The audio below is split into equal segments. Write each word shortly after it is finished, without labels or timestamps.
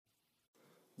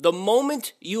The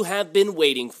moment you have been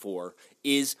waiting for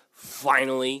is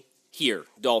finally here,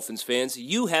 Dolphins fans.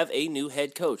 You have a new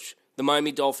head coach. The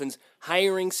Miami Dolphins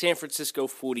hiring San Francisco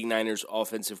 49ers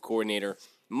offensive coordinator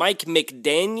Mike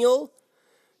McDaniel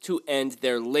to end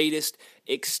their latest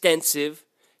extensive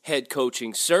head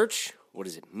coaching search. What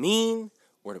does it mean?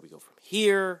 Where do we go from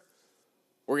here?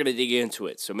 We're going to dig into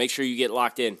it. So make sure you get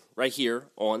locked in right here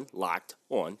on Locked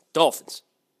On Dolphins.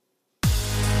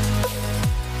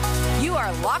 You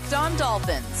are Locked On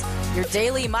Dolphins, your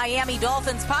daily Miami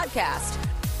Dolphins podcast,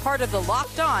 part of the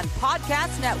Locked On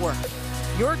Podcast Network,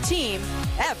 your team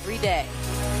every day.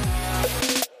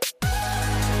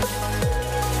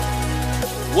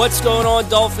 What's going on,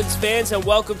 Dolphins fans, and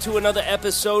welcome to another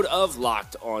episode of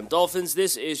Locked On Dolphins.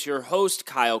 This is your host,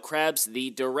 Kyle Krabs,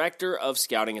 the director of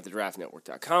scouting at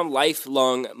thedraftnetwork.com,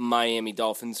 lifelong Miami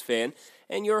Dolphins fan,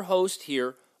 and your host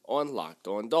here on Locked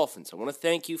On Dolphins. I want to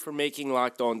thank you for making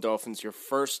Locked On Dolphins your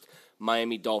first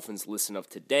Miami Dolphins listen of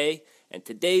today, and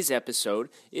today's episode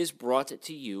is brought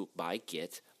to you by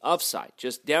Get Upside.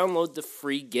 Just download the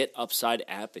free Get Upside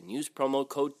app and use promo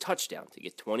code TOUCHDOWN to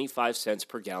get 25 cents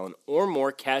per gallon or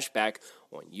more cash back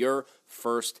on your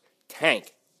first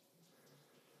tank.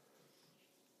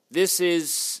 This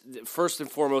is, first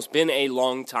and foremost, been a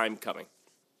long time coming.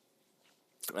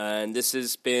 And this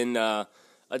has been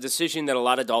a decision that a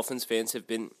lot of Dolphins fans have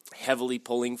been heavily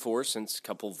pulling for since a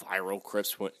couple viral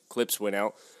clips went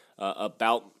out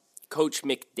about Coach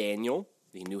McDaniel,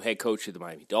 the new head coach of the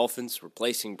Miami Dolphins,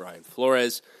 replacing Brian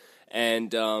Flores.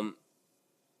 And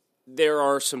there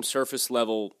are some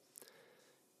surface-level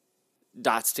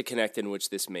dots to connect in which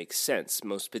this makes sense,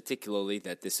 most particularly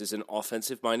that this is an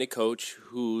offensive-minded coach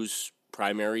whose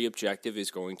primary objective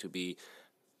is going to be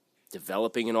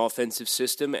developing an offensive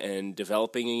system and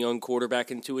developing a young quarterback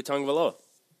into a Tagovailoa.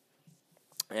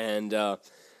 And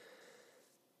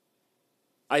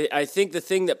I think the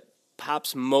thing that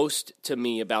pops most to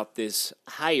me about this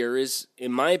hire is,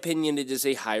 in my opinion, it is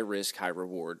a high-risk,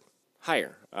 high-reward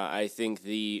hire. I think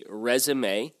the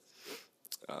resume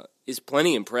is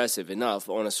plenty impressive enough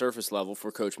on a surface level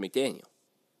for Coach McDaniel.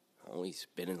 Oh, he's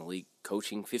been in the league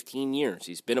coaching 15 years.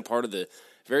 He's been a part of the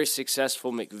very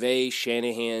successful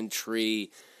McVay-Shanahan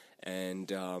tree, and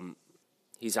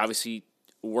he's obviously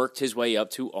worked his way up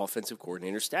to offensive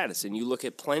coordinator status. And you look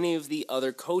at plenty of the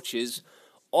other coaches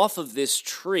off of this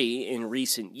tree in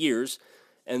recent years,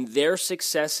 and their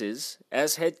successes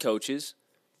as head coaches,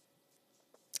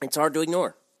 it's hard to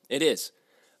ignore. It is.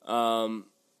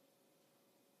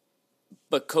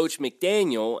 But Coach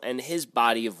McDaniel and his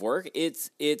body of work,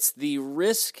 it's the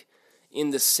risk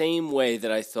in the same way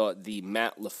that I thought the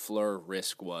Matt LaFleur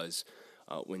risk was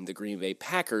when the Green Bay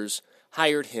Packers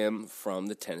hired him from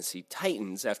the Tennessee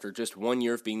Titans after just 1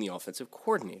 year of being the offensive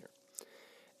coordinator.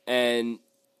 And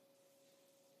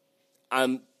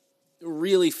I'm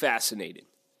really fascinated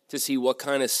to see what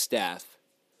kind of staff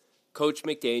Coach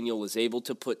McDaniel was able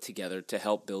to put together to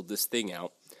help build this thing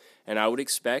out. And I would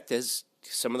expect, as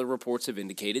some of the reports have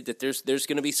indicated, that there's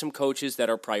going to be some coaches that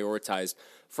are prioritized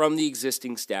from the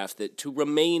existing staff that to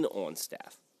remain on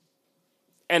staff.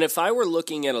 And if I were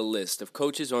looking at a list of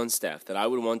coaches on staff that I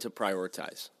would want to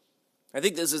prioritize, I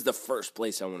think this is the first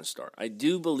place I want to start. I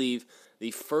do believe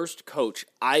the first coach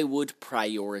I would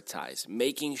prioritize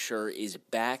making sure is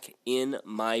back in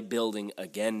my building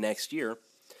again next year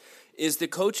is the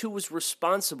coach who was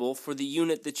responsible for the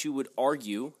unit that you would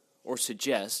argue or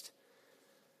suggest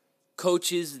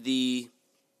coaches the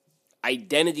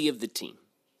identity of the team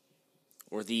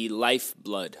or the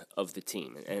lifeblood of the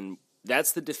team, and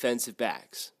that's the defensive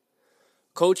backs.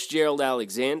 Coach Gerald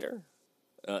Alexander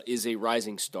is a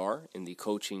rising star in the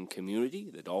coaching community.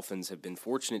 The Dolphins have been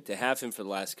fortunate to have him for the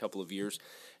last couple of years,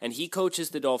 and he coaches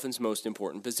the Dolphins' most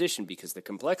important position because the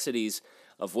complexities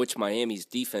of which Miami's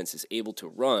defense is able to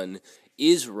run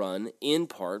is run in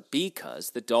part because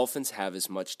the Dolphins have as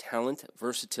much talent,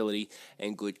 versatility,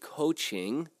 and good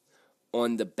coaching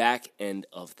on the back end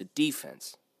of the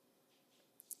defense.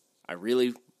 I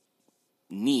really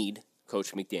need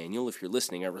Coach McDaniel, if you're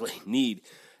listening, I really need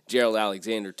Gerald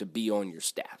Alexander to be on your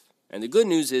staff. And the good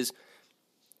news is,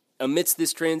 amidst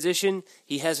this transition,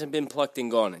 he hasn't been plucked and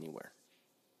gone anywhere.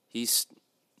 He's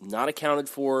not accounted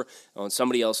for on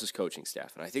somebody else's coaching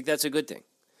staff, and I think that's a good thing.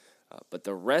 But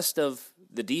the rest of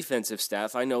the defensive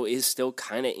staff, I know, is still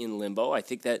kind of in limbo. I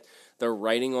think that the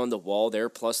writing on the wall there,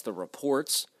 plus the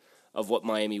reports of what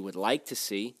Miami would like to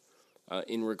see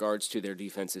in regards to their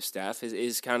defensive staff,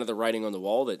 is kind of the writing on the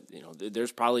wall that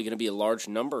there's probably going to be a large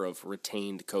number of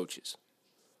retained coaches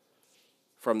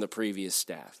from the previous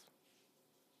staff.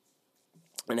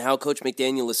 And how Coach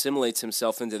McDaniel assimilates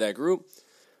himself into that group,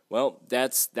 Well,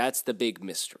 that's the big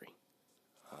mystery.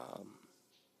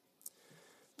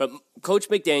 But Coach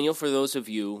McDaniel, for those of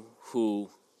you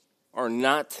who are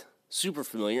not super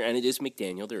familiar, and it is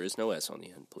McDaniel, there is no S on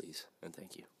the end, please, and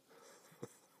thank you.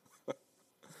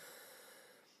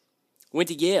 Went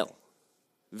to Yale.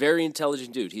 Very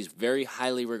intelligent dude. He's very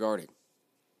highly regarded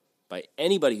by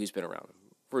anybody who's been around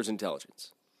him for his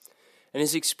intelligence. And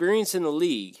his experience in the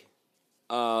league,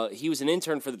 he was an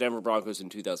intern for the Denver Broncos in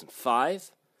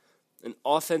 2005, an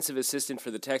offensive assistant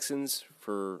for the Texans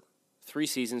for 3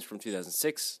 seasons from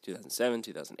 2006, 2007,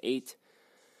 2008.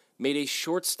 Made a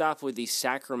short stop with the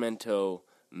Sacramento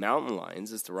Mountain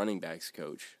Lions as the running backs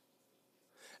coach.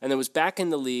 And then was back in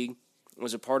the league,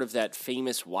 was a part of that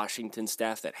famous Washington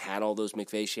staff that had all those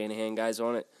McVay-Shanahan guys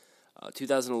on it.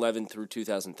 2011 through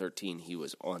 2013, he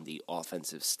was on the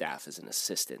offensive staff as an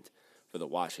assistant for the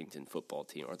Washington football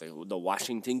team, or the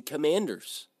Washington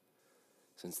Commanders,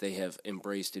 since they have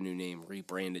embraced a new name,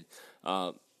 rebranded.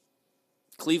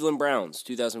 Cleveland Browns,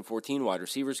 2014 wide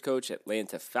receivers coach,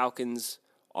 Atlanta Falcons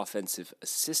offensive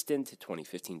assistant,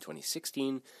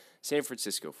 2015-2016, San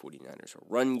Francisco 49ers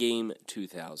run game,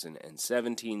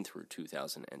 2017 through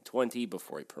 2020,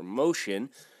 before a promotion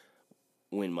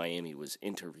when Miami was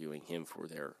interviewing him for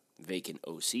their vacant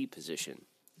OC position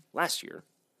last year,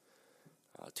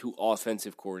 to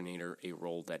offensive coordinator, a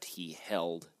role that he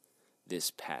held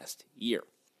this past year.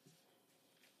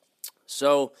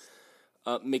 So,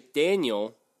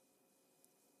 McDaniel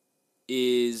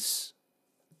is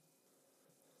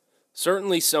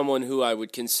certainly someone who I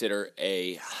would consider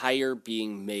a hire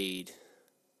being made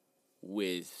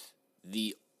with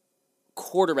the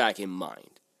quarterback in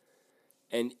mind.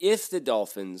 And if the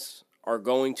Dolphins are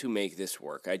going to make this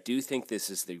work, I do think this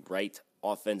is the right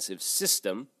offensive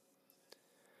system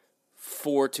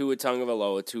for Tua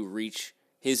Tagovailoa to reach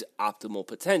his optimal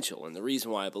potential. And the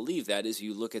reason why I believe that is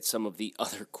you look at some of the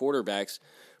other quarterbacks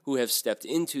who have stepped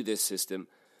into this system.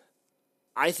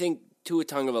 I think Tua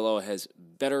Tagovailoa has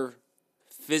better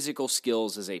physical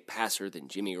skills as a passer than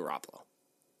Jimmy Garoppolo.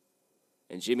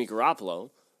 And Jimmy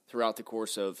Garoppolo, throughout the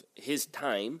course of his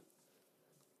time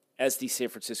as the San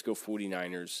Francisco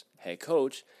 49ers head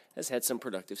coach, has had some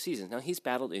productive seasons. Now, he's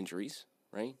battled injuries,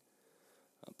 right?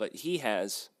 But he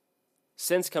has,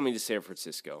 since coming to San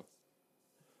Francisco,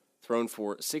 thrown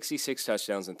for 66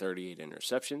 touchdowns and 38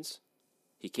 interceptions.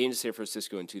 He came to San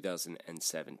Francisco in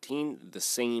 2017, the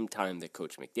same time that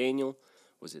Coach McDaniel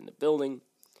was in the building.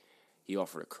 He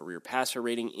offered a career passer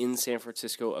rating in San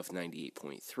Francisco of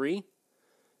 98.3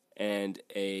 and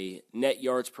a net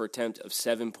yards per attempt of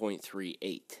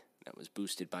 7.38. That was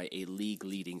boosted by a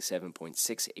league-leading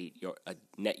 7.68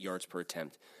 net yards per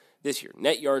attempt this year.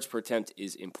 Net yards per attempt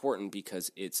is important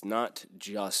because it's not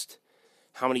just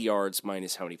how many yards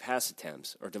minus how many pass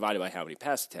attempts, or divided by how many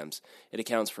pass attempts. It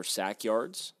accounts for sack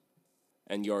yards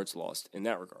and yards lost in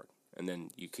that regard. And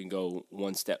then you can go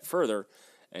one step further,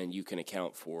 and you can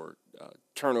account for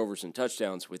turnovers and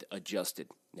touchdowns with adjusted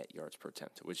net yards per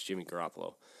attempt, which Jimmy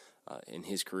Garoppolo, in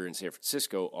his career in San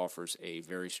Francisco, offers a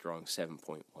very strong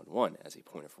 7.11 as a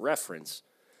point of reference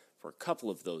for a couple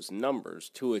of those numbers.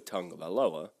 Tua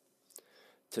Tagovailoa,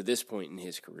 to this point in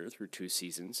his career, through 2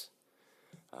 seasons,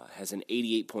 has an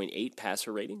 88.8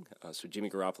 passer rating. So Jimmy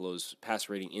Garoppolo's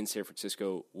passer rating in San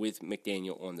Francisco with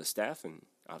McDaniel on the staff, and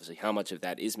obviously how much of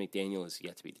that is McDaniel is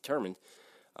yet to be determined.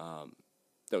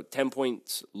 Though 10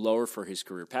 points lower for his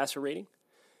career passer rating.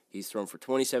 He's thrown for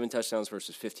 27 touchdowns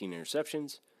versus 15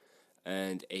 interceptions,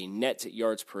 and a net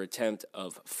yards per attempt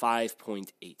of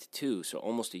 5.82, so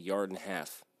almost a yard and a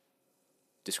half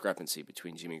discrepancy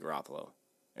between Jimmy Garoppolo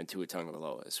and Tua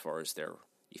Tagovailoa as far as their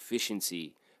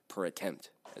efficiency per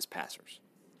attempt as passers.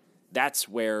 That's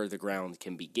where the ground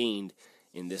can be gained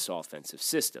in this offensive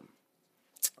system.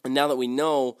 And now that we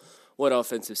know what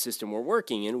offensive system we're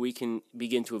working in, we can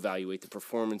begin to evaluate the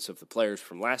performance of the players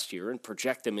from last year and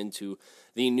project them into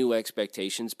the new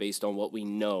expectations based on what we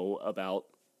know about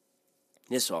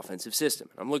this offensive system.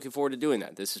 I'm looking forward to doing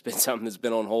that. This has been something that's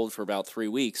been on hold for about 3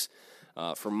 weeks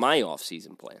for my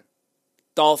off-season plan.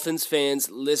 Dolphins fans,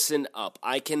 listen up.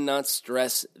 I cannot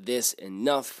stress this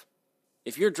enough.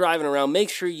 If you're driving around, make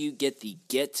sure you get the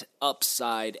Get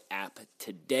Upside app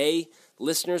today.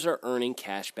 Listeners are earning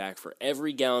cash back for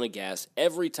every gallon of gas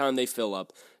every time they fill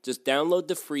up. Just download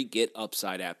the free Get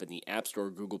Upside app in the App Store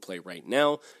or Google Play right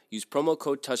now. Use promo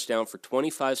code Touchdown for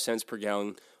 25 cents per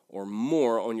gallon or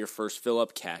more on your first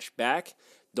fill-up, cash back.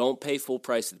 Don't pay full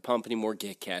price at the pump anymore.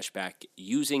 Get cash back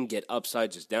using Get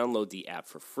Upside. Just download the app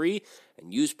for free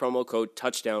and use promo code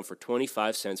Touchdown for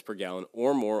 25 cents per gallon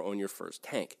or more on your first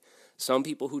tank. Some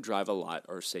people who drive a lot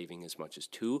are saving as much as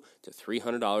 $200 to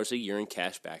 $300 a year in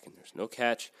cash back, and there's no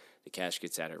catch. The cash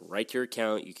gets added right to your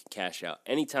account. You can cash out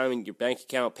anytime in your bank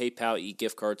account, PayPal,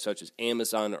 e-gift cards such as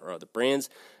Amazon or other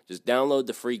brands. Just download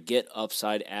the free Get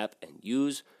Upside app and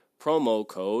use promo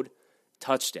code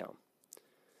TOUCHDOWN.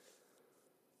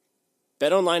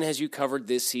 BetOnline has you covered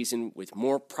this season with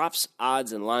more props,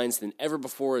 odds, and lines than ever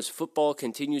before as football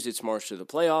continues its march to the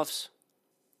playoffs,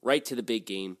 right to the big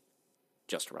game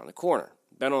just around the corner.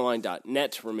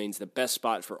 BetOnline.net remains the best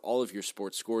spot for all of your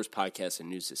sports scores, podcasts, and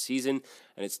news this season.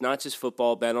 And it's not just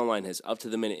football. BetOnline has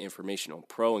up-to-the-minute information on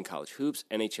pro and college hoops,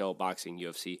 NHL, boxing,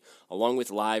 UFC, along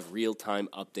with live, real-time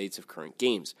updates of current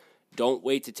games. Don't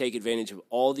wait to take advantage of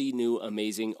all the new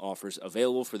amazing offers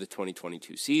available for the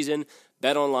 2022 season.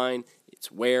 BetOnline, it's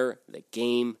where the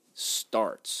game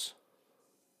starts.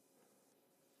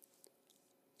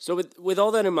 So with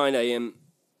all that in mind, I am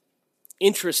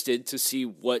interested to see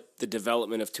what the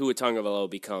development of Tua Tagovailoa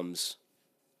becomes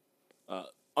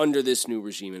under this new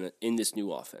regime in this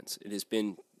new offense. It has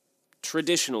been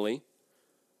traditionally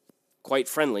quite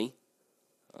friendly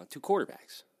to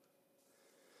quarterbacks.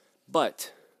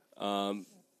 But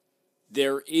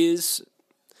there is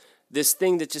this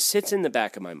thing that just sits in the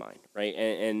back of my mind, right?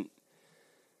 And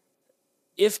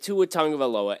if Tua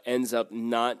Tagovailoa ends up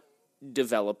not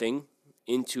developing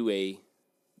into a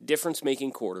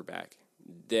difference-making quarterback,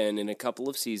 then in a couple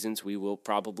of seasons we will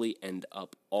probably end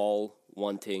up all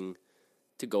wanting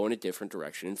to go in a different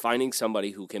direction and finding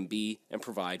somebody who can be and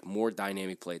provide more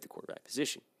dynamic play at the quarterback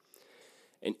position.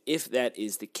 And if that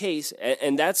is the case,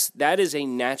 and that is a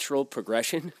natural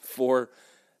progression for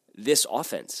this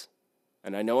offense.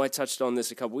 And I know I touched on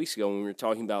this a couple weeks ago when we were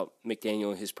talking about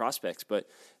McDaniel and his prospects, but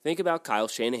think about Kyle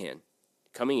Shanahan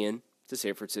coming in to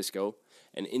San Francisco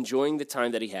and enjoying the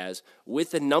time that he has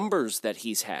with the numbers that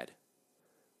he's had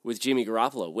with Jimmy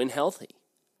Garoppolo when healthy.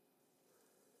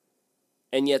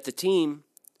 And yet the team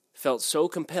felt so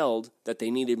compelled that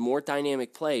they needed more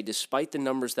dynamic play despite the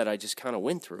numbers that I just kind of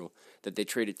went through, that they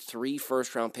traded 3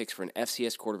 first-round picks for an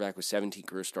FCS quarterback with 17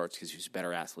 career starts because he was a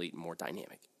better athlete and more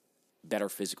dynamic, better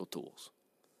physical tools.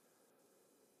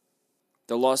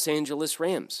 The Los Angeles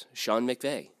Rams, Sean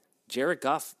McVay. Jared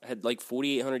Goff had like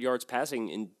 4,800 yards passing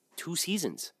in 2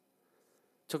 seasons.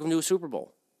 Took them to a Super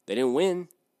Bowl. They didn't win,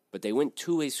 but they went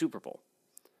to a Super Bowl.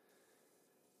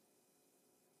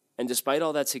 And despite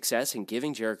all that success and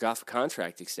giving Jared Goff a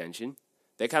contract extension,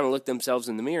 they kind of looked themselves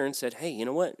in the mirror and said, hey, you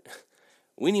know what?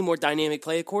 We need more dynamic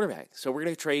play at quarterback, so we're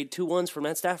going to trade 2 ones for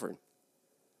Matt Stafford.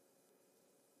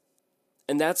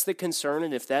 And that's the concern,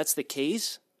 and if that's the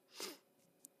case,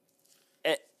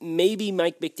 maybe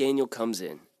Mike McDaniel comes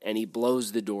in and he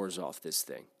blows the doors off this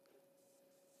thing.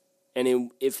 And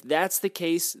if that's the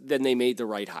case, then they made the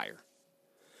right hire.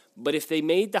 But if they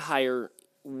made the hire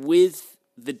with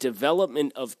the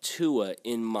development of Tua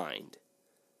in mind,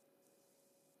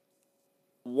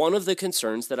 one of the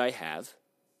concerns that I have,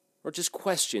 or just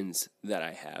questions that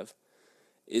I have,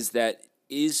 is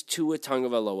Tua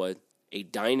Tagovailoa a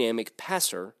dynamic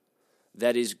passer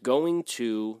that is going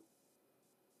to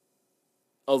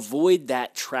avoid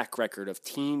that track record of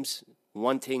teams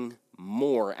wanting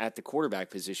more at the quarterback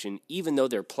position, even though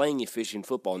they're playing efficient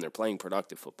football and they're playing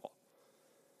productive football?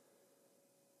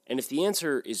 And if the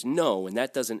answer is no, and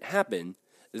that doesn't happen,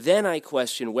 then I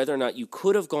question whether or not you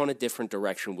could have gone a different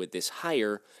direction with this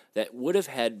hire that would have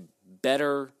had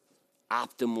better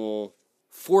optimal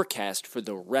forecast for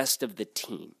the rest of the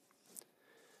team.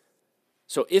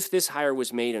 So if this hire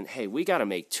was made and, hey, we got to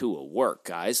make Tua work,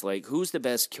 guys. Like, who's the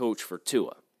best coach for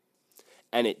Tua?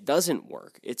 And it doesn't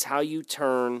work. It's how you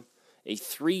turn a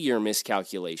 3-year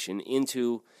miscalculation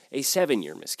into a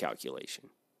 7-year miscalculation.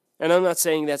 And I'm not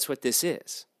saying that's what this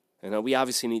is. And we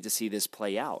obviously need to see this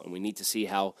play out, and we need to see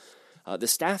how the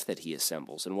staff that he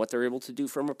assembles and what they're able to do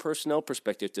from a personnel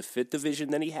perspective to fit the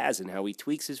vision that he has and how he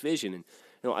tweaks his vision.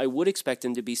 And I would expect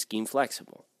him to be scheme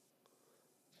flexible.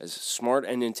 As smart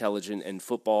and intelligent and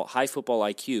high football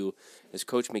IQ as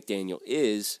Coach McDaniel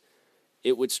is,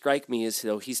 it would strike me as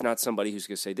though he's not somebody who's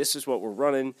going to say, this is what we're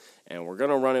running, and we're going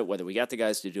to run it whether we got the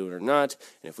guys to do it or not.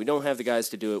 And if we don't have the guys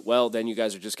to do it, well, then you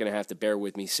guys are just going to have to bear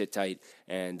with me, sit tight,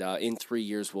 and in 3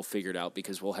 years we'll figure it out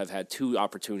because we'll have had 2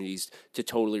 opportunities to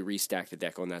totally restack the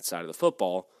deck on that side of the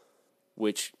football,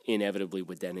 which inevitably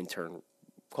would then in turn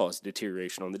cause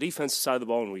deterioration on the defensive side of the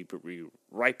ball, and we'd be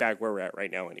right back where we're at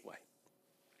right now anyway.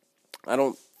 I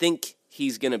don't think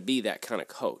he's going to be that kind of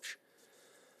coach.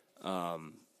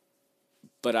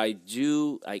 But I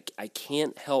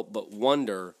can't help but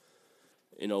wonder,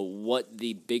 what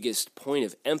the biggest point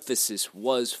of emphasis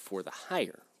was for the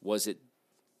hire. Was it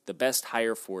the best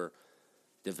hire for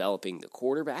developing the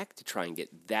quarterback to try and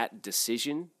get that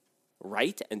decision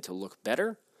right and to look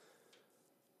better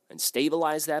and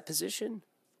stabilize that position?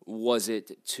 Was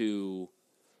it to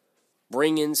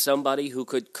bring in somebody who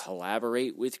could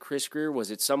collaborate with Chris Grier?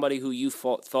 Was it somebody who you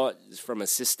thought from a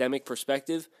systemic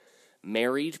perspective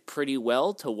married pretty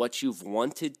well to what you've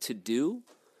wanted to do,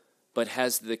 but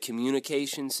has the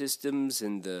communication systems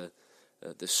and the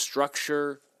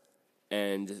structure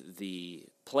and the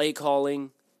play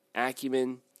calling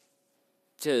acumen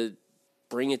to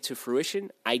bring it to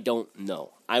fruition? I don't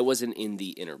know. I wasn't in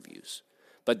the interviews.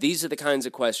 But these are the kinds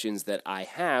of questions that I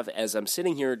have as I'm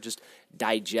sitting here just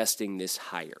digesting this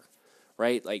hire,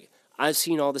 right? Like, I've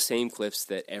seen all the same clips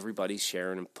that everybody's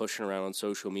sharing and pushing around on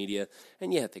social media.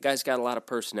 And yeah, the guy's got a lot of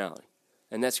personality.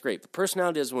 And that's great. But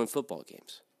personality doesn't win football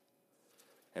games.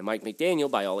 And Mike McDaniel,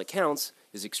 by all accounts,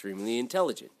 is extremely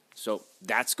intelligent. So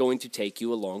that's going to take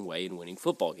you a long way in winning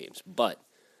football games. But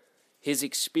his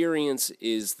experience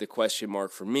is the question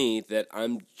mark for me that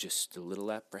I'm just a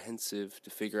little apprehensive to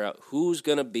figure out who's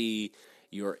going to be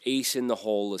your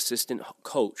ace-in-the-hole assistant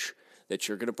coach that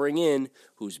you're going to bring in,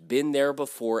 who's been there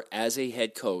before as a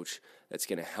head coach, that's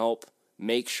going to help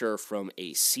make sure from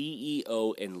a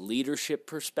CEO and leadership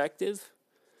perspective,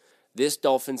 this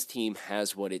Dolphins team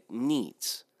has what it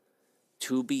needs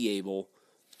to be able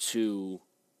to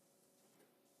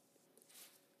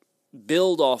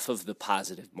build off of the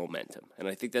positive momentum. And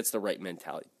I think that's the right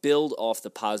mentality. Build off the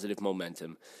positive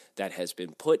momentum that has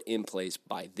been put in place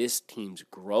by this team's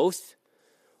growth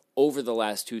over the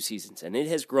last 2 seasons. And it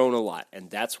has grown a lot. And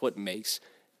that's what makes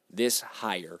this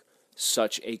hire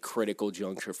such a critical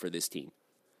juncture for this team.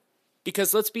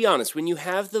 Because let's be honest, when you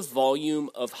have the volume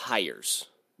of hires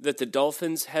that the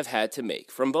Dolphins have had to make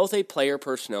from both a player,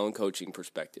 personnel, and coaching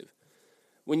perspective,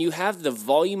 when you have the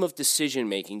volume of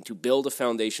decision-making to build a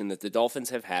foundation that the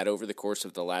Dolphins have had over the course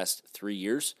of the last 3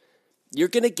 years, you're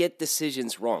going to get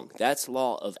decisions wrong. That's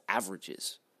law of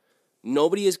averages.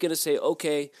 Nobody is going to say,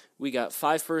 okay, we got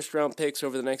 5 first-round picks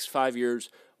over the next 5 years.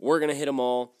 We're going to hit them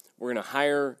all. We're going to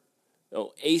hire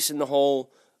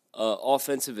ace-in-the-hole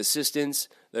offensive assistants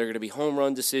that are going to be home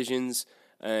run decisions,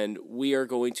 and we are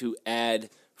going to add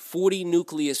 40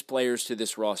 nucleus players to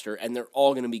this roster, and they're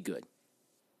all going to be good.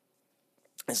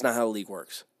 That's not how the league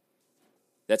works.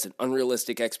 That's an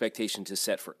unrealistic expectation to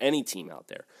set for any team out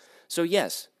there. So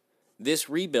yes, this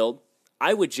rebuild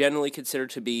I would generally consider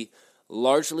to be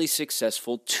largely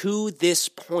successful to this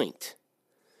point,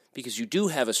 because you do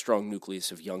have a strong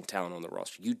nucleus of young talent on the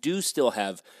roster. You do still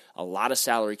have a lot of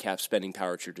salary cap spending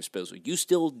power at your disposal. You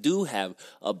still do have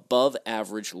above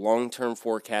average long-term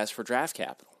forecast for draft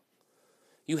capital.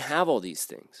 You have all these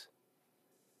things.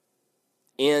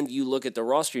 And you look at the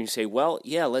roster and you say, well,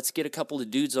 yeah, let's get a couple of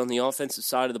dudes on the offensive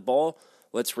side of the ball.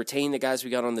 Let's retain the guys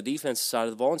we got on the defensive side of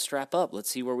the ball and strap up. Let's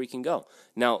see where we can go.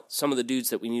 Now, some of the dudes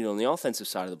that we need on the offensive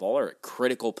side of the ball are at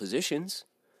critical positions,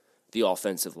 the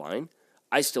offensive line.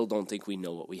 I still don't think we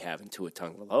know what we have in Tua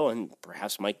Tagovailoa, and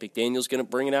perhaps Mike McDaniel's going to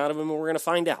bring it out of him, and we're going to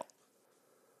find out.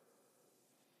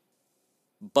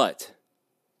 But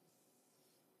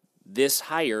this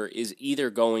hire is either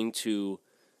going to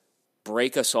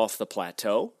break us off the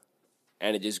plateau,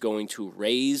 and it is going to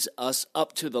raise us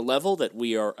up to the level that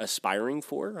we are aspiring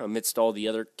for amidst all the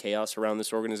other chaos around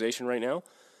this organization right now,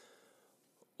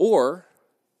 or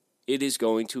it is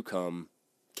going to come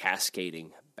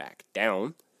cascading back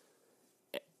down,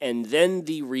 and then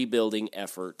the rebuilding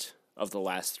effort of the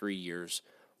last 3 years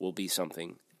will be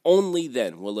something. Only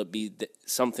then will it be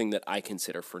something that I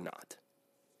consider for naught.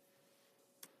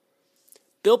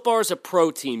 Built Bar is a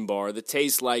protein bar that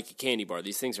tastes like a candy bar.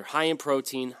 These things are high in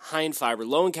protein, high in fiber,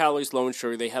 low in calories, low in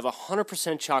sugar. They have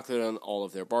 100% chocolate on all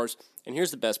of their bars. And here's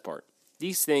the best part.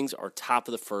 These things are top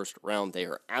of the first round. They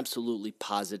are absolutely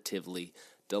positively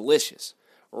delicious.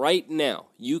 Right now,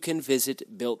 you can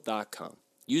visit Built.com.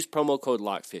 Use promo code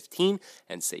LOCK15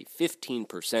 and save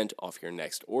 15% off your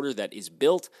next order. That is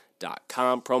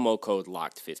Built.com, promo code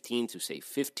LOCKed15 to save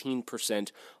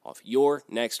 15% off your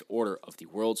next order of the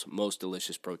world's most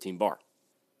delicious protein bar.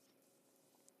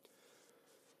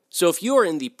 So if you are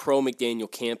in the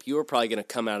pro-McDaniel camp, you are probably going to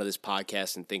come out of this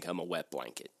podcast and think I'm a wet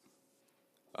blanket.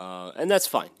 And that's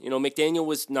fine. You know, McDaniel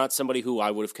was not somebody who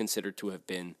I would have considered to have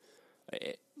been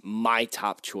my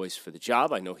top choice for the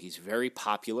job. I know he's very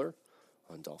popular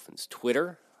on Dolphins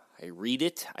Twitter. I read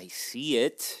it. I see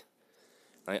it.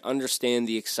 I understand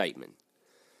the excitement.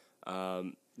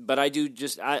 But I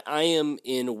am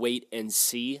in wait and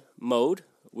see mode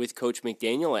with Coach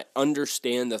McDaniel. I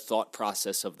understand the thought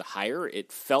process of the hire.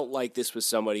 It felt like this was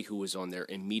somebody who was on their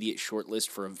immediate short list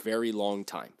for a very long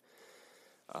time.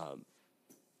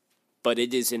 But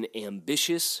it is an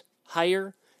ambitious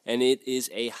hire, and it is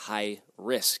a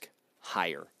high-risk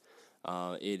hire.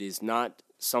 It is not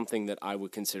something that I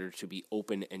would consider to be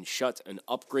open and shut, an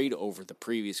upgrade over the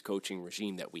previous coaching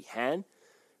regime that we had.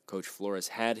 Coach Flores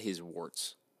had his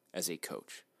warts as a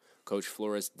coach. Coach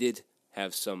Flores did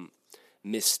have some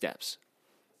missteps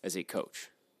as a coach,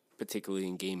 particularly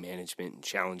in game management and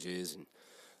challenges and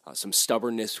some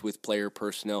stubbornness with player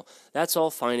personnel. That's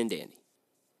all fine and dandy.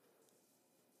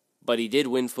 But he did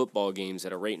win football games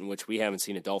at a rate in which we haven't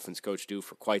seen a Dolphins coach do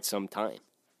for quite some time.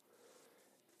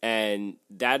 And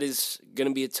that is going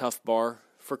to be a tough bar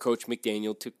for Coach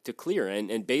McDaniel to clear.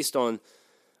 And based on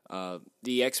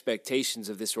the expectations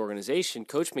of this organization,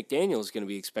 Coach McDaniel is going to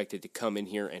be expected to come in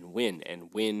here and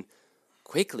win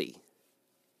quickly.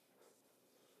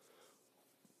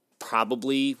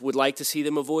 Probably would like to see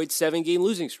them avoid 7-game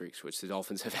losing streaks, which the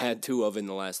Dolphins have had 2 of in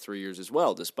the last 3 years as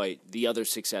well, despite the other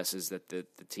successes that the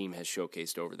team has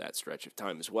showcased over that stretch of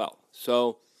time as well.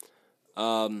 So,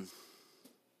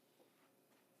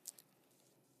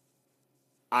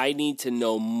 I need to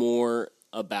know more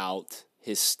about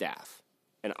his staff,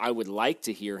 and I would like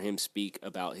to hear him speak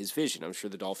about his vision. I'm sure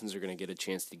the Dolphins are going to get a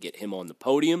chance to get him on the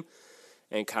podium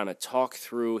and kind of talk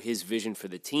through his vision for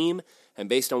the team. And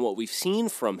based on what we've seen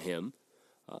from him,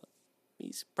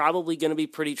 he's probably going to be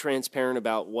pretty transparent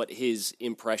about what his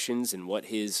impressions and what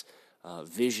his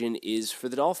vision is for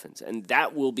the Dolphins. And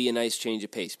that will be a nice change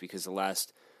of pace, because the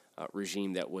last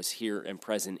regime that was here and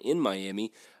present in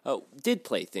Miami did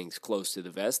play things close to the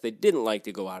vest. They didn't like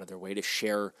to go out of their way to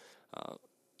share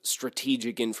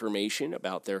strategic information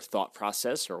about their thought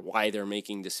process or why they're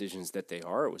making decisions that they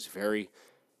are. It was very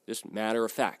just matter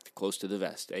of fact, close to the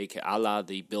vest, a la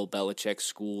the Bill Belichick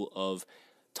school of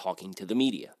talking to the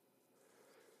media.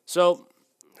 So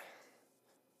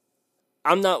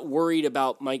I'm not worried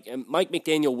about Mike. Mike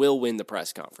McDaniel will win the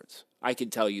press conference. I can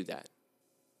tell you that,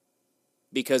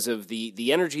 because of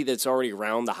the energy that's already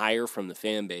around the hire from the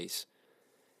fan base.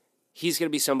 He's going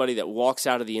to be somebody that walks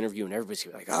out of the interview and everybody's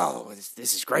going to be like, oh,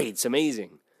 this is great, it's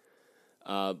amazing.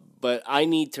 But I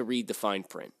need to read the fine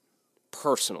print,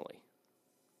 personally.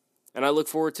 And I look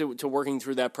forward to working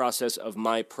through that process of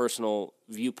my personal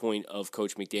viewpoint of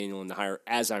Coach McDaniel and the hire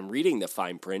as I'm reading the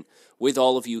fine print with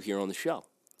all of you here on the show.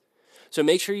 So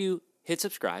make sure you hit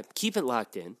subscribe, keep it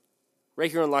locked in,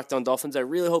 right here on Locked On Dolphins. I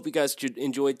really hope you guys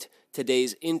enjoyed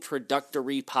today's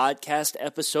introductory podcast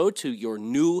episode to your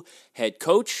new head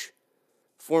coach,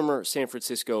 former San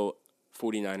Francisco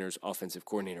 49ers offensive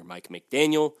coordinator Mike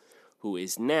McDaniel, who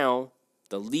is now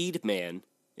the lead man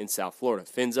in South Florida.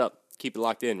 Fins up. Keep it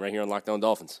locked in right here on Locked On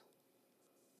Dolphins.